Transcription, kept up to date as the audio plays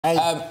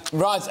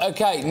Right,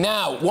 OK,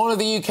 now, one of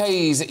the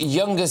UK's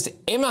youngest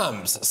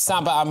imams,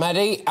 Saba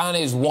Ahmedi, and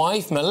his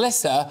wife,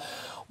 Melissa,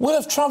 will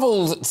have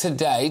travelled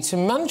today to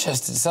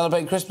Manchester to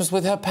celebrate Christmas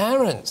with her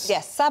parents.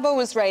 Yes, Saba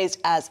was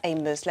raised as a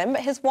Muslim,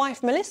 but his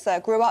wife,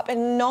 Melissa, grew up in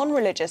a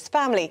non-religious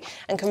family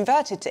and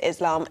converted to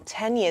Islam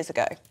 10 years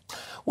ago.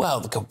 Well,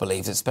 the couple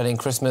believes that spending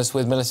Christmas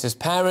with Melissa's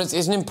parents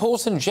is an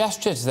important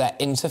gesture to their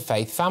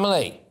interfaith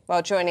family.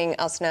 Well, joining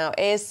us now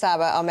is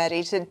Saba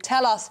Ahmedi to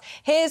tell us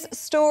his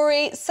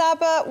story.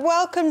 Saba,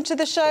 welcome to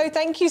the show.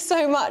 Thank you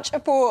so much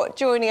for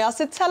joining us.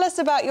 So tell us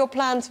about your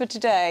plans for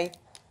today.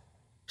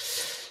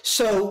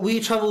 So we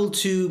travelled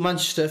to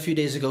Manchester a few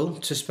days ago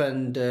to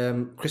spend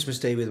Christmas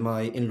Day with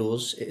my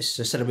in-laws. It's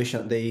a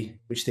celebration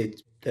which they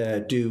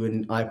do,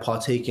 and I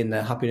partake in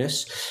their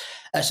happiness.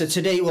 So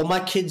today, well, my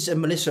kids and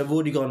Melissa have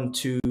already gone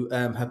to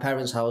her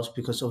parents' house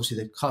because obviously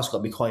the car's got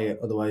to be quiet,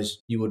 otherwise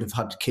you would have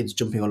had kids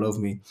jumping all over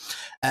me.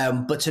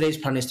 But today's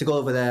plan is to go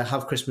over there,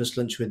 have Christmas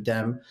lunch with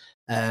them,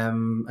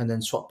 and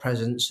then swap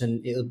presents,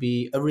 and it'll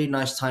be a really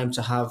nice time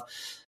to have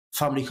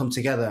family come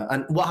together.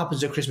 And what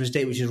happens at Christmas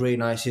Day, which is really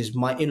nice, is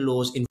my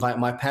in-laws invite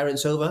my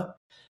parents over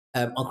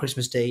on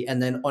Christmas Day,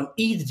 and then on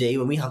Eid Day,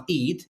 when we have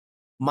Eid,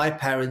 my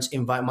parents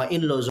invite my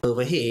in-laws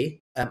over here,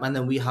 and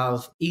then we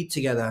have Eid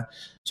together.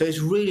 So it's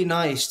really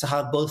nice to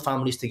have both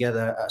families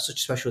together at such a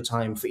special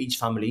time for each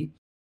family.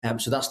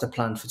 So that's the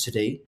plan for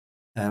today.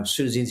 As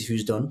soon as the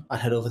interview's done,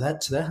 I'd head over there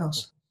to their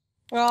house.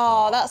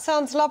 Oh, that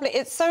sounds lovely.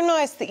 It's so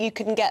nice that you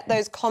can get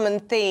those common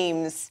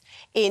themes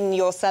in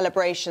your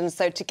celebrations,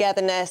 so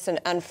togetherness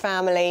and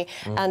family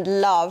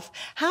and love.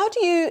 How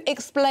do you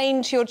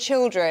explain to your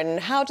children?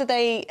 How do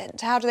they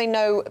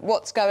know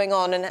what's going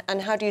on,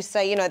 and how do you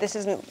say, you know, this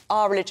isn't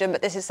our religion,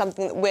 but this is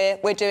something that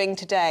we're doing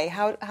today?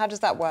 How does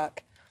that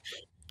work?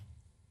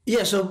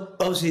 Yeah, so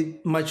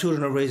obviously my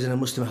children are raised in a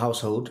Muslim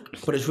household,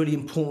 but it's really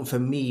important for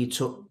me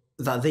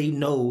that they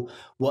know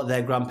what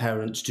their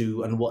grandparents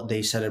do and what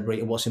they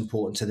celebrate and what's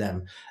important to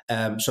them.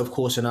 So, of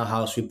course, in our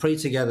house, we pray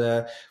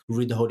together, we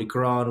read the Holy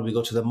Quran, we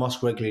go to the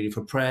mosque regularly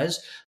for prayers.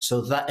 So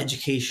that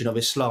education of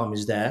Islam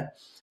is there.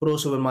 But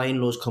also when my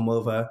in-laws come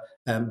over,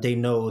 they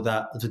know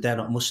that they're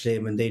not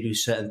Muslim and they do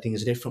certain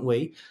things a different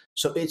way.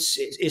 So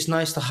it's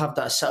nice to have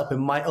that set up in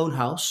my own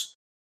house.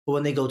 But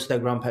when they go to their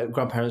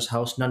grandparents'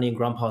 house, Nanny and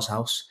Grandpa's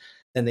house,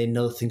 then they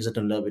know things are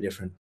done a little bit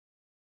different.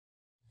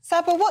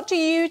 Saba, what do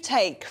you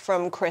take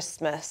from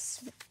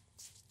Christmas?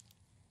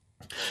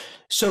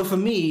 So for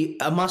me,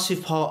 a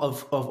massive part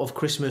of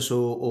Christmas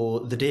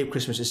or the day of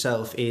Christmas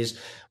itself is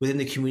within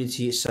the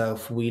community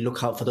itself, we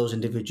look out for those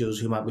individuals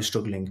who might be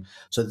struggling.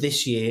 So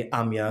this year,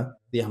 AMYA,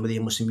 the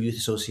Ahmadiyya Muslim Youth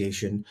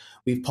Association,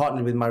 we've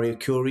partnered with Maria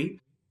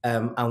Curie,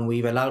 and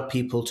we've allowed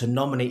people to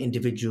nominate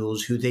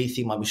individuals who they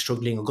think might be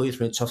struggling or going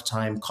through a tough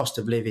time, cost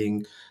of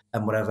living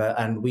and whatever.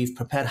 And we've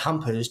prepared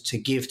hampers to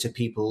give to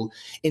people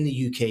in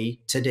the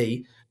UK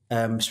today,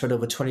 spread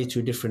over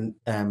 22 different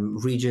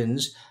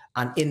regions.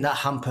 And in that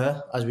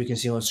hamper, as we can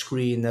see on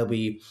screen, there'll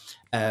be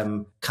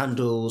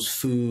candles,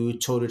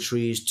 food,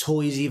 toiletries,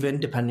 toys even,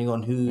 depending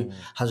on who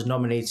has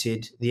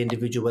nominated the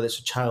individual, whether it's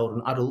a child or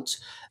an adult.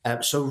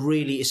 So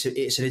really, it's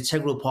an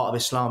integral part of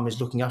Islam, is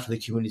looking after the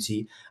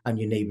community and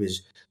your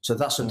neighbours. So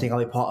that's something I'll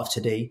be part of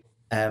today.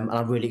 And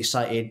I'm really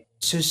excited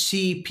to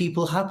see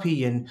people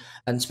happy and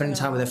spending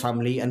time with their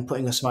family and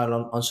putting a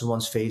smile on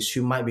someone's face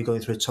who might be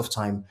going through a tough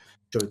time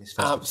during this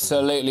festival.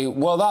 Absolutely.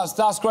 Well,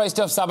 that's great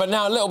stuff, Saba.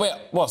 Now, a little bit,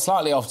 well,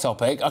 slightly off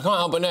topic. I can't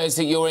help but notice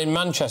that you're in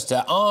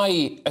Manchester.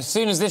 As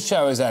soon as this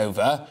show is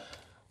over,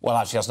 well,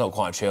 actually, that's not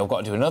quite true. I've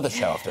got to do another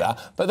show after that.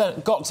 But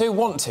then,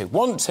 want to.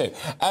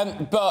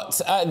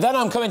 But then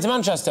I'm coming to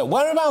Manchester.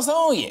 Whereabouts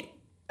are you?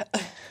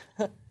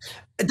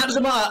 It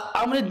doesn't matter.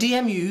 I'm going to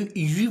DM you.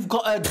 You've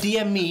got to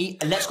DM me.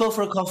 Let's go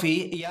for a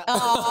coffee. Yeah.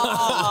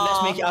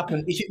 Let's make it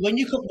happen. When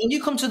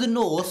you come to the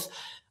north,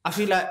 I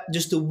feel like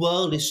just the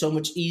world is so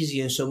much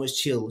easier and so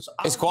much chill. So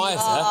it's quieter,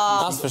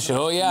 that's for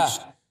sure, yeah.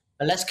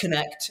 And let's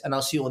connect, and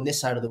I'll see you on this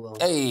side of the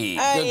world. Hey,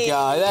 good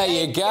guy. There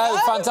you go.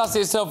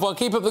 Fantastic stuff. Well,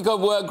 keep up the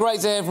good work. Great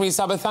to hear from you,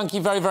 Saba. Thank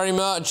you very, very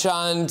much.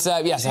 And,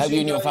 yes, I hope you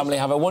and your family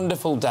have a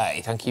wonderful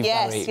day. Thank you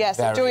very, Yes,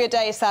 enjoy your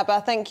day,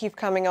 Saba. Thank you for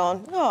coming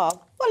on. Oh,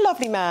 what a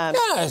lovely man.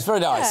 Yeah, it's very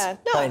nice. Yeah,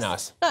 nice. Very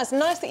nice. Nice.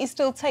 Nice that he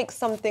still takes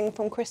something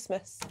from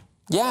Christmas.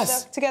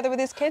 Yes. Together with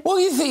his kids? Well,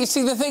 you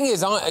see, the thing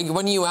is,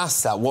 when you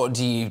asked that, what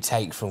do you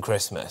take from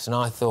Christmas? And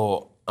I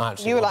thought,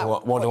 actually,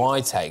 what do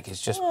I take?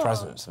 It's just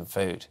presents and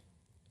food.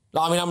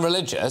 I mean, I'm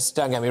religious,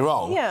 don't get me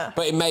wrong. Yeah.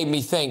 But it made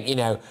me think, you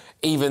know,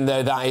 even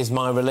though that is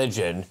my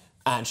religion,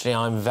 actually,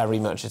 I'm very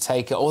much a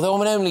taker, although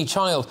I'm an only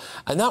child.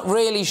 And that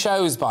really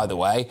shows, by the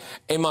way,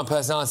 in my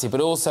personality,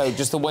 but also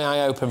just the way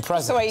I open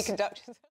presents. That's the way you conduct yourself.